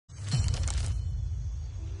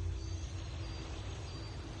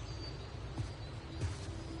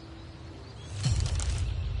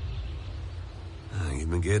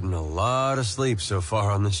been getting a lot of sleep so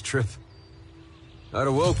far on this trip. I'd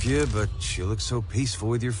have woke you, but you look so peaceful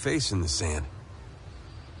with your face in the sand.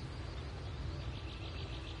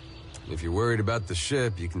 If you're worried about the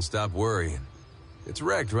ship, you can stop worrying. It's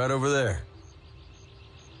wrecked right over there.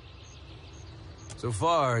 So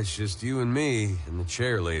far, it's just you and me and the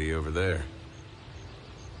chair lady over there.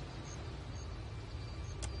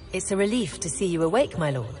 It's a relief to see you awake,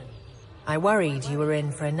 my lord. I worried you were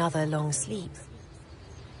in for another long sleep.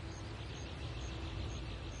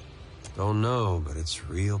 Don't know, but it's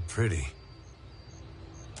real pretty.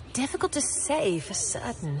 Difficult to say for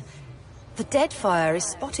certain. The Deadfire is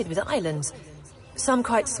spotted with islands, some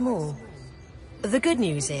quite small. The good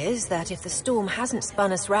news is that if the storm hasn't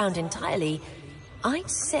spun us round entirely, I'd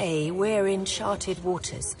say we're in charted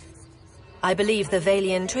waters. I believe the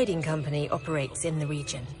Valian Trading Company operates in the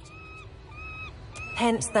region.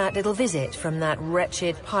 Hence that little visit from that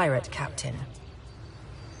wretched pirate captain.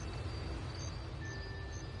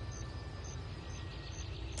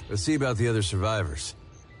 Let's see about the other survivors.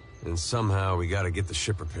 And somehow we gotta get the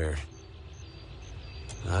ship repaired.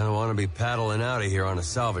 I don't want to be paddling out of here on a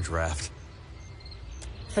salvage raft.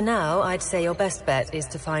 For now, I'd say your best bet is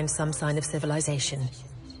to find some sign of civilization.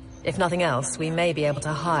 If nothing else, we may be able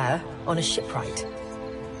to hire on a shipwright.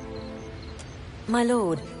 My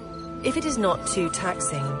lord, if it is not too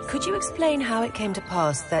taxing, could you explain how it came to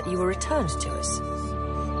pass that you were returned to us?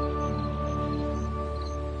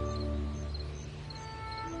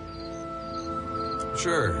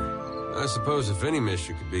 Sure. I suppose if any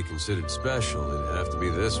mission could be considered special, it'd have to be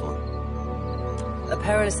this one. A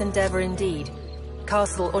perilous endeavor indeed.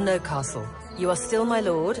 Castle or no castle, you are still my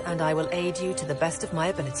lord, and I will aid you to the best of my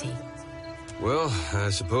ability. Well, I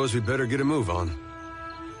suppose we'd better get a move on.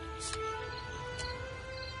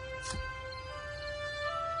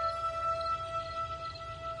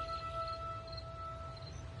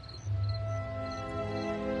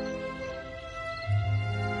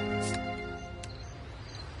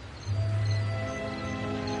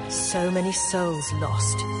 So many souls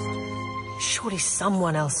lost. Surely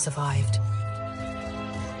someone else survived.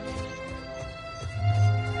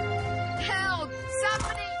 Help!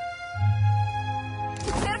 Somebody!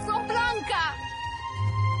 They're from Blanca!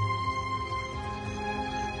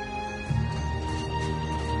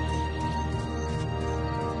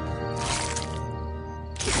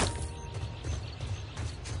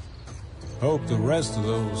 Hope the rest of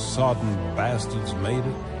those sodden bastards made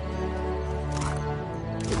it.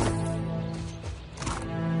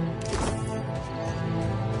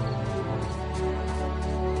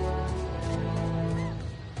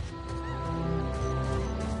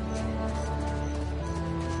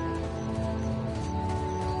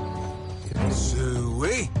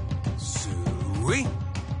 Suey?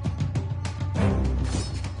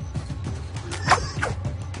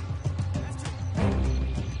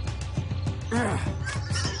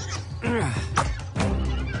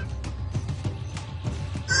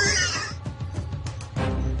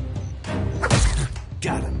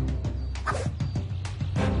 Got him.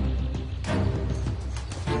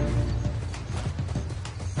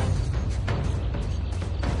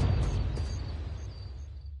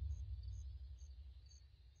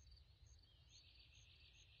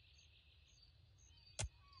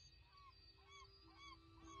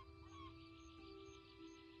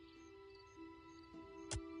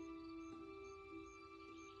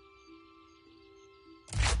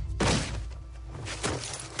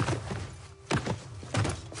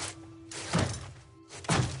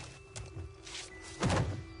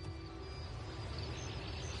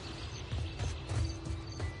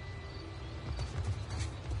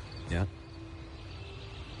 Yeah.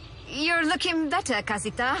 You're looking better,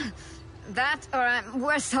 Casita. That, or I'm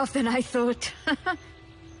worse off than I thought.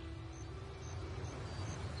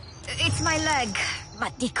 It's my leg,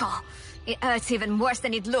 Matico. It hurts even worse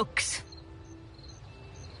than it looks.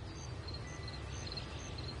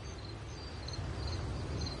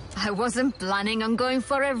 I wasn't planning on going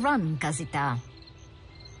for a run, Casita.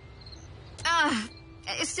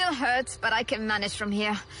 It still hurts, but I can manage from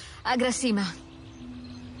here. Agrasima.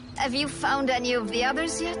 Have you found any of the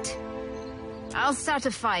others yet? I'll start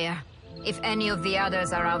a fire. If any of the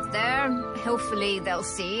others are out there, hopefully they'll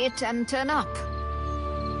see it and turn up.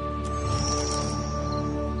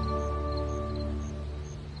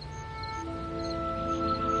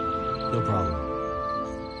 No problem.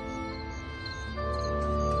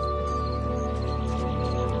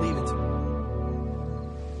 Leave it.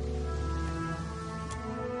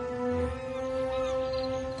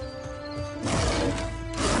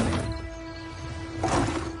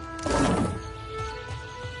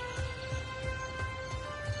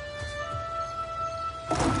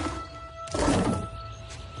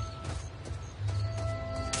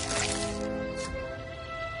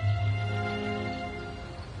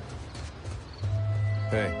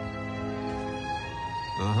 Hey.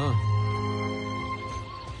 Uh-huh.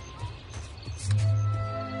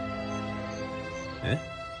 Eh?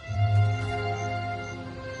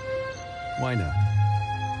 Why not?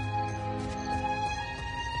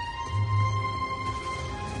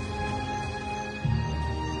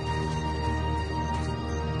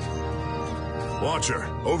 Watcher,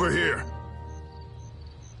 over here.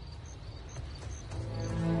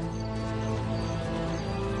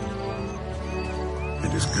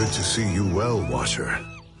 It is good to see you well, Watcher.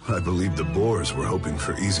 I believe the Boers were hoping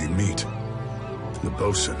for easy meat. The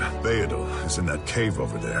bosun, Beadle, is in that cave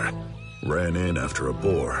over there. Ran in after a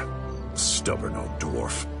boar. Stubborn old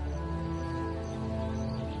dwarf.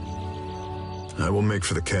 I will make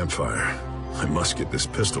for the campfire. I must get this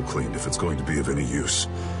pistol cleaned if it's going to be of any use.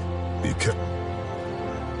 Be careful.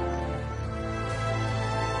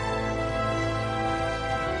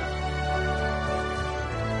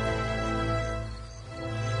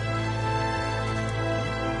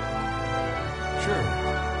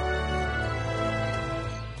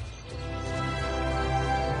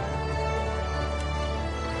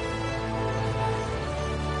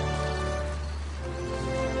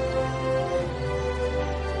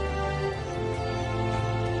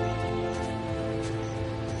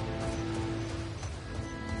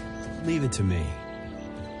 Leave it to me.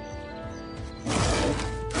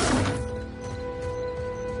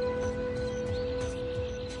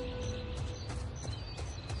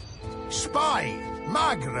 Spy!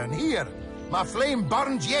 Magran, here! My flame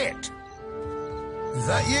burns yet! Is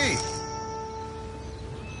that ye?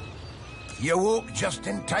 You woke just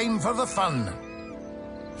in time for the fun.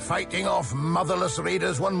 Fighting off motherless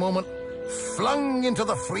raiders one moment, flung into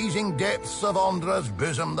the freezing depths of Ondra's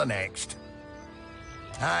bosom the next.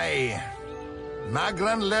 Aye.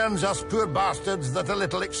 Magran learns us poor bastards that a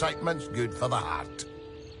little excitement's good for the heart.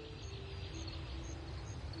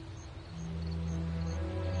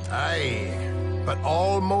 Aye, but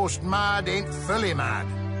almost mad ain't fully mad.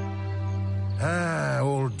 Ah,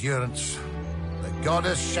 old Durance. The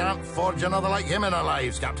goddess shan't forge another like him in our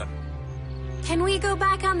lives, Captain. Can we go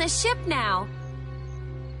back on the ship now?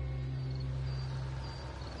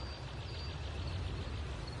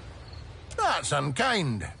 That's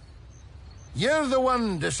unkind. You're the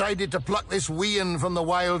one decided to pluck this wean from the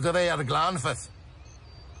wilds of Aer Glanfith.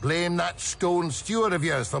 Blame that stone steward of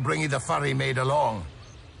yours for bringing the furry maid along.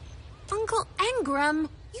 Uncle Engram,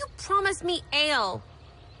 you promised me ale.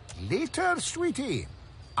 Later, sweetie.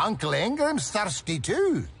 Uncle Engram's thirsty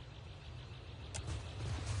too.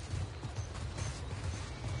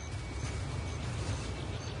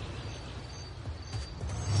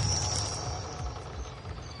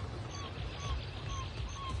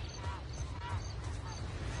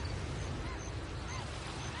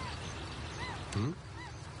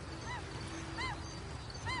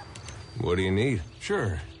 What do you need?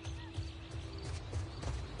 Sure.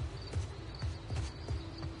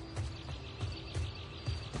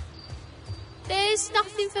 There's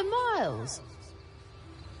nothing for miles.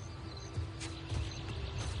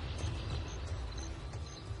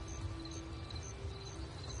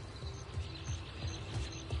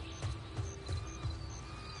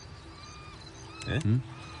 Eh?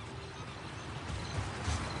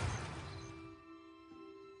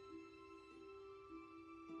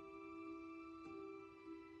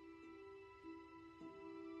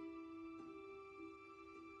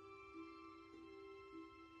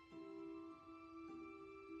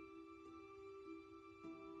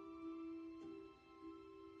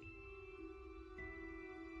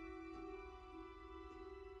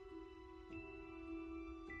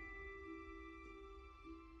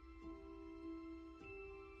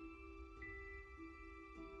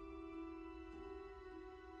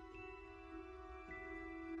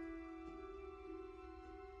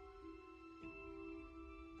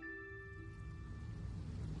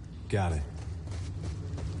 Got it.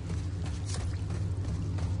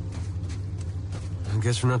 I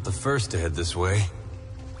guess we're not the first to head this way.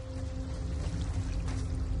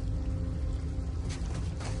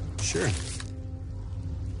 Sure.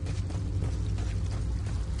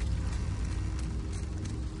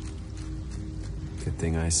 Good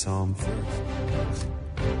thing I saw him first.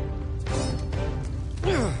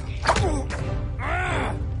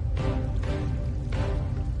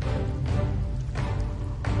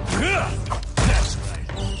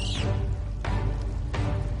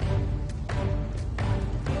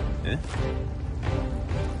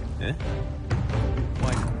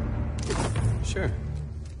 Why? Sure.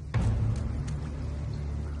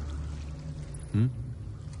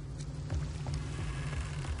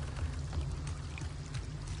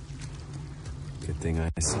 Good thing I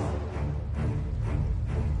saw.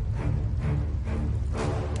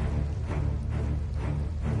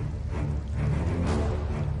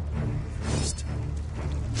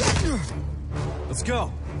 Let's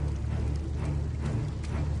go.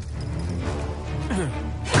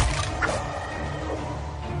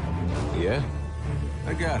 Yeah?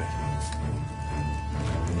 I got it.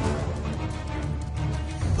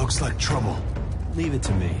 Looks like trouble. Leave it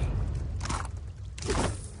to me.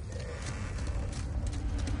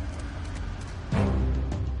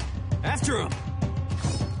 After him!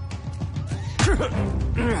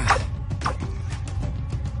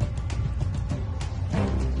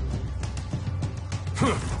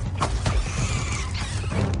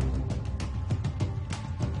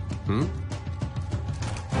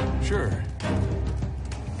 Sure.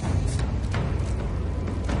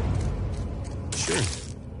 Sure.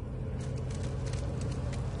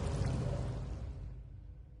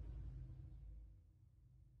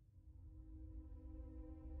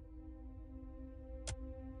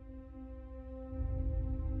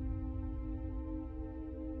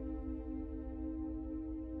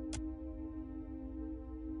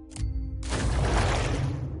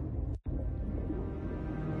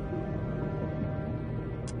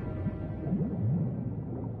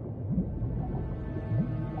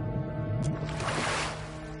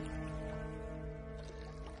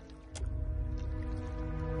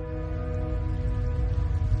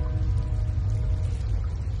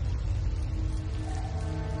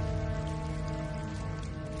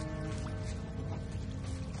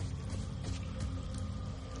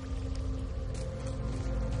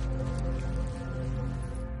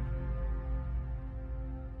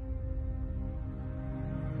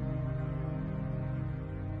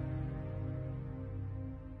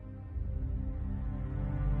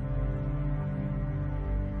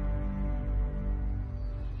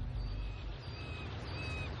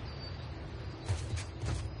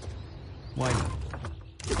 Why not?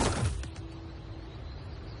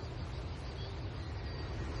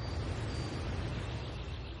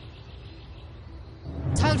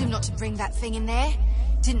 Told him not to bring that thing in there.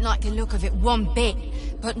 Didn't like the look of it one bit.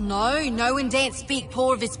 But no one daren't speak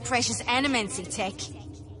poor of his precious animancy tech.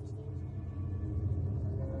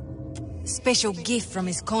 Special gift from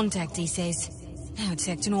his contact, he says. Now it's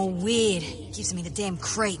acting all weird. Gives me the damn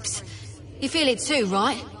creeps. You feel it too,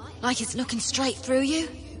 right? Like it's looking straight through you?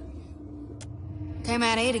 Came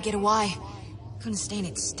out here to get away. Couldn't stand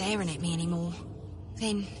it staring at me anymore.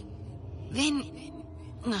 Then...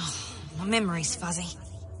 Oh, my memory's fuzzy.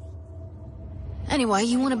 Anyway,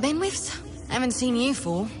 you want a Benwifts? Haven't seen you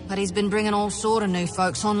for, but he's been bringing all sort of new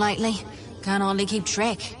folks on lately. Can't hardly keep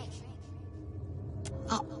track.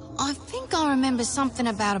 I think I remember something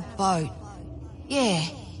about a boat. Yeah,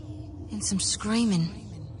 and some screaming.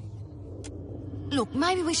 Look,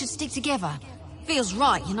 maybe we should stick together. Feels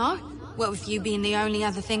right, you know? What with you being the only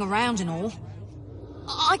other thing around and all.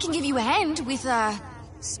 I can give you a hand with,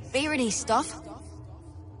 spirity stuff.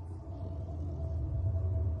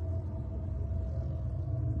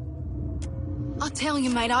 I tell you,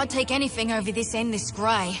 mate, I'd take anything over this endless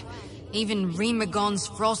grey. Even Remagon's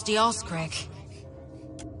frosty ass crack.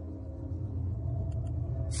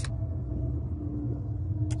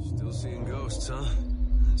 Still seeing ghosts, huh?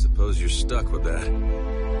 I suppose you're stuck with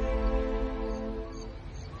that.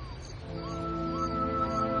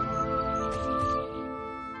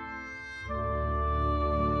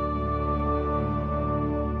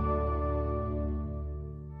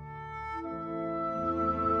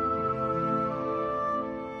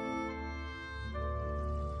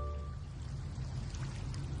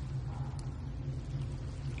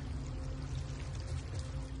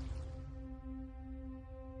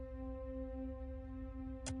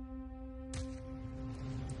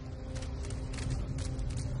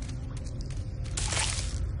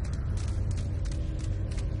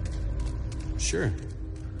 Sure.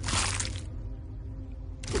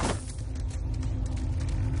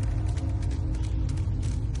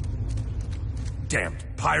 Damned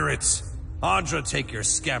pirates! Audra, take your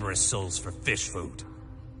scabrous souls for fish food.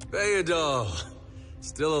 Bayadol.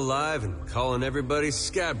 Still alive and calling everybody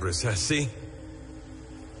scabrous, I see.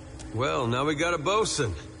 Well, now we got a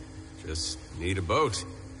bosun. Just need a boat.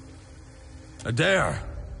 Adair!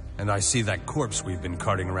 And I see that corpse we've been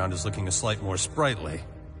carting around is looking a slight more sprightly.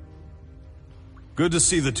 Good to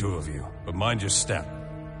see the two of you, but mind your step.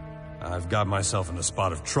 I've got myself in a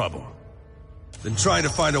spot of trouble. Been trying to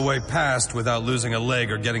find a way past without losing a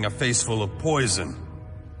leg or getting a face full of poison.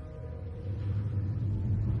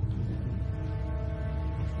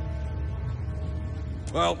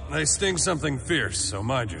 Well, they sting something fierce, so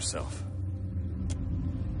mind yourself.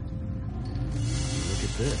 Look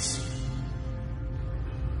at this.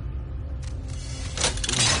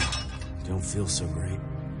 Don't feel so great.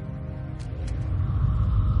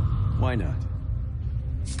 Why not?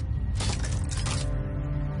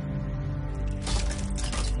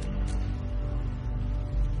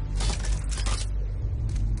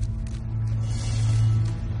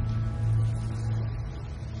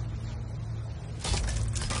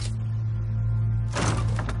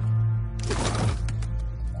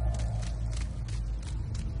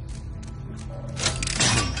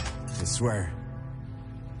 swear.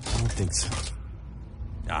 I don't think so.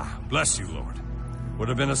 Ah, bless you, Lord. Would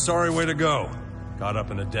have been a sorry way to go. Caught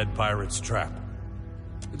up in a dead pirate's trap.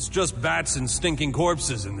 It's just bats and stinking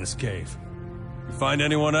corpses in this cave. You find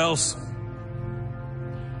anyone else?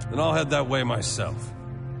 Then I'll head that way myself.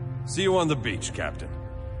 See you on the beach, Captain.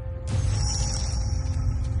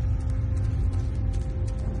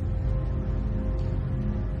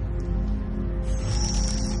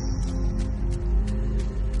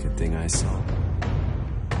 Good thing I saw him.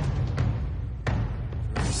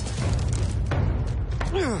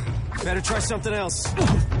 Better try something else.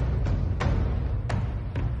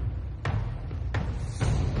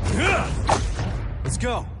 Let's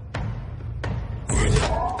go.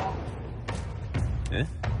 Eh?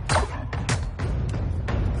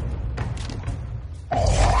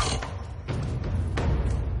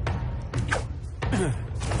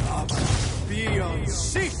 Be on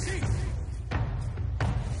seat.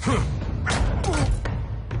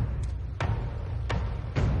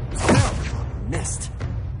 Missed.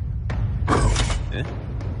 Eh?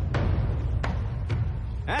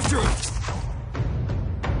 After it.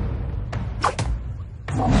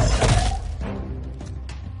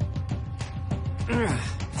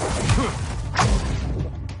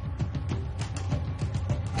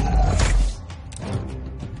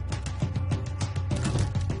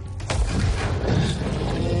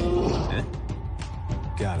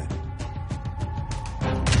 Got it.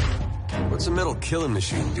 What's a metal killing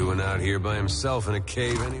machine doing out here by himself in a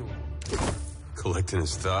cave anyway? Collecting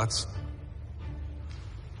his thoughts?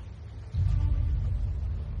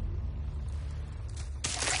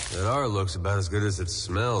 That R looks about as good as it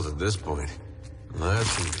smells at this point.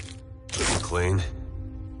 That's clean.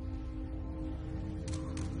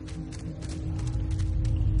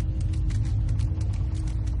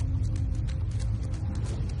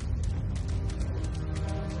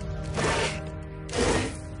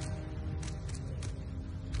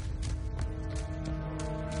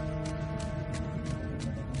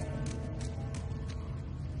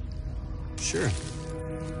 Sure.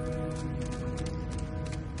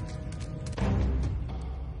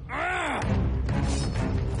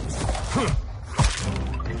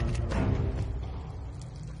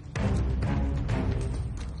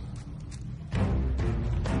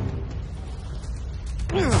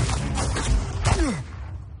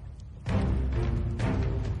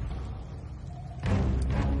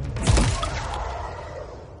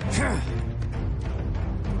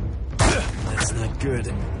 That's not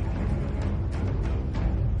good.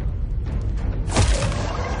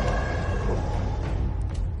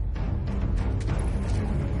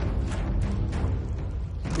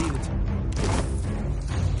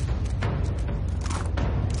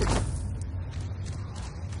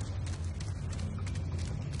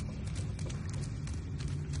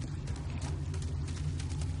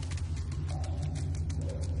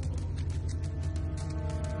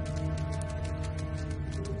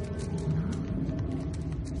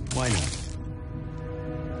 Why not?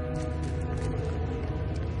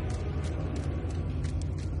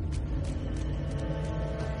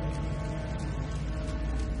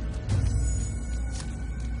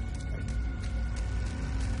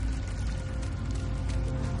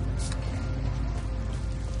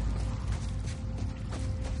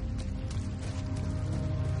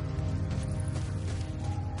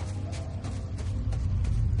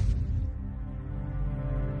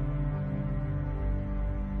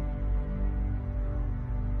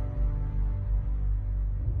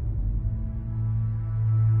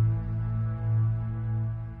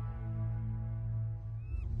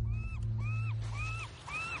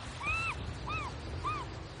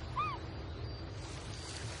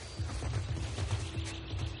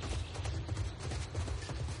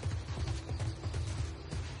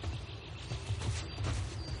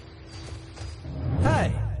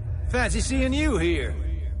 Fancy seeing you here.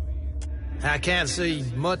 I can't see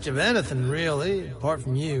much of anything, really, apart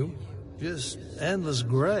from you. Just endless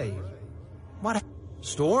gray. What a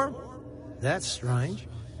storm? That's strange.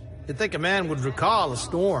 You'd think a man would recall a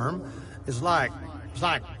storm. It's like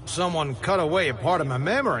someone cut away a part of my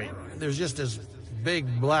memory. There's just this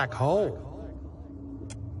big black hole.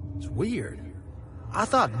 It's weird. I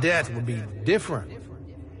thought death would be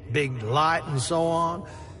different. Big light and so on.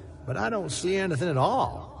 But I don't see anything at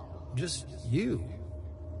all. Just you.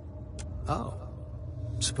 Oh.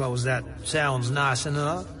 Suppose that sounds nice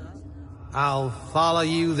enough. I'll follow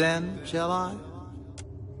you then, shall I?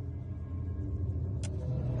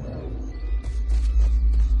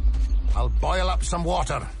 I'll boil up some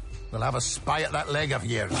water. We'll have a spy at that leg of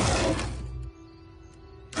yours.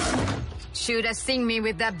 Should have seen me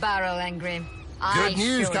with that barrel, Angry. Good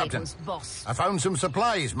news, sure Captain. It was boss. I found some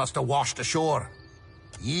supplies must have washed ashore.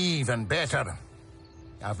 Even better,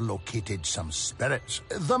 I've located some spirits.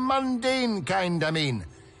 The mundane kind, I mean.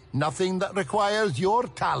 Nothing that requires your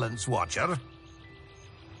talents, Watcher.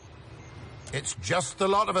 It's just the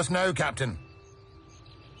lot of us now, Captain.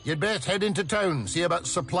 You'd best head into town, see about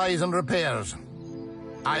supplies and repairs.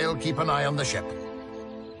 I'll keep an eye on the ship.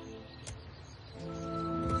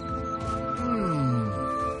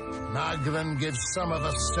 Magran gives some of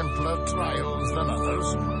us simpler trials than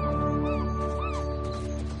others.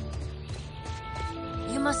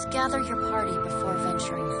 You must gather your party before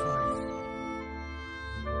venturing forth.